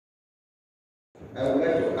I would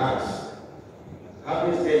like to ask,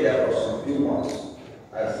 having stayed there for some few months,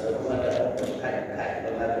 as the commander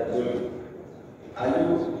are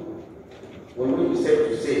you, will we be safe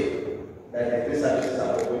to say that the three services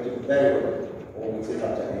are operating very well, or will still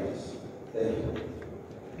have challenges? Thank you.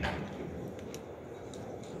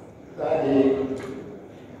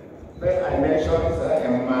 First, I mentioned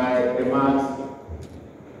in my remarks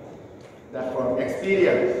that from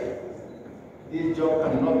experience, this job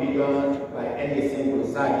cannot be done by any single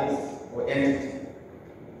service or entity.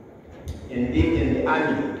 Indeed, in the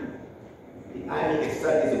army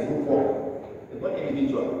itself is a group work, it's not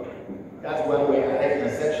individual. That's why we arrange in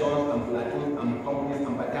sections and platoons and companies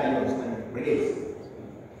and battalions and brigades.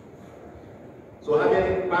 So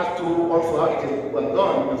having passed through also how it was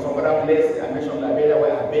done in some other places, I mentioned Liberia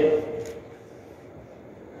where I've been,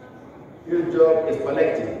 this job is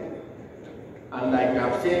collective. And like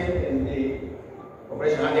I've seen in the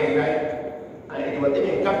Operation Harding, and it was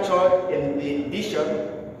even captured in the vision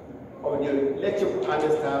of the elective army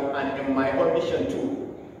staff and in my own mission too.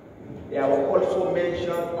 There was also mention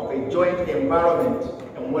of a joint environment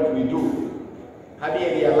in what we do.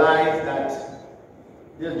 Having realized that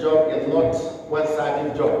this job is not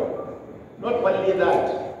one-sided job. Not only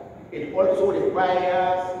that, it also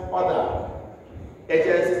requires other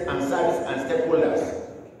agencies and service and stakeholders.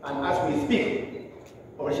 And as we speak,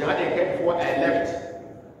 Operation Harding before I left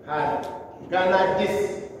had garnered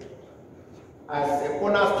this as a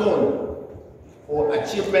cornerstone for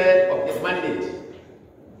achievement of its mandate.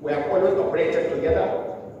 We have always operated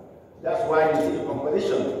together. That's why you see the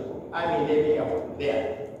composition, Army, Navy are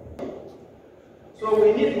there. So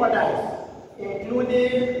we need others,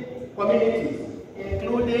 including communities,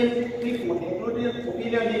 including people, including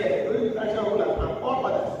opinion leaders, including national rulers, and all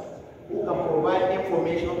others who can provide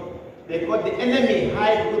information, because the enemy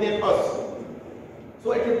hides within us.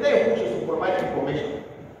 So it is they who should provide information,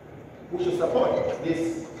 who should support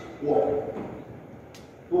this work.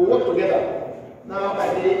 We work together. Now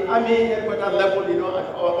at the Army headquarters level, you know, at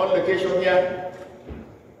our location here,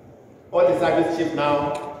 all the service chiefs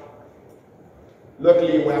now,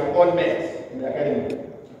 luckily we have all met in the academy.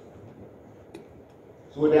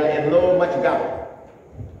 So there is no much gap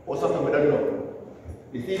or something we don't know.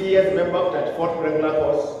 The CDS member of that 4th regular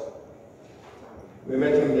course, we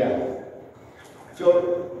met him there.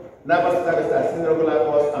 So naval staff is at 6 regular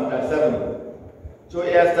course, I'm at 7. So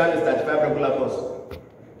air staff is at 5 regular course.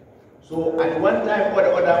 So at one time or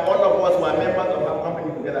the other, all of us were members of our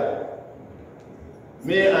company together.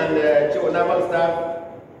 Me and the Chief of Naval Staff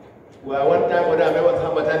were one time or other members of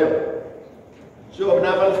our battalion. Chief of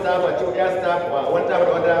Naval Staff and Chief of Air Staff were one time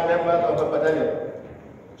or other members of our battalion.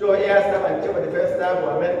 Chief of Air Staff and Chief of Defense Staff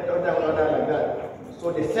were one time or other like that.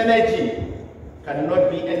 So the synergy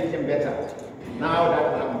cannot be anything better. Now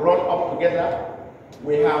that we have grown up together,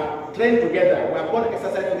 we have trained together, we have gone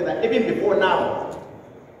exercise together, even before now.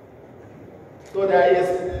 So there is,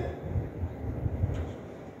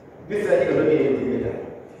 this is a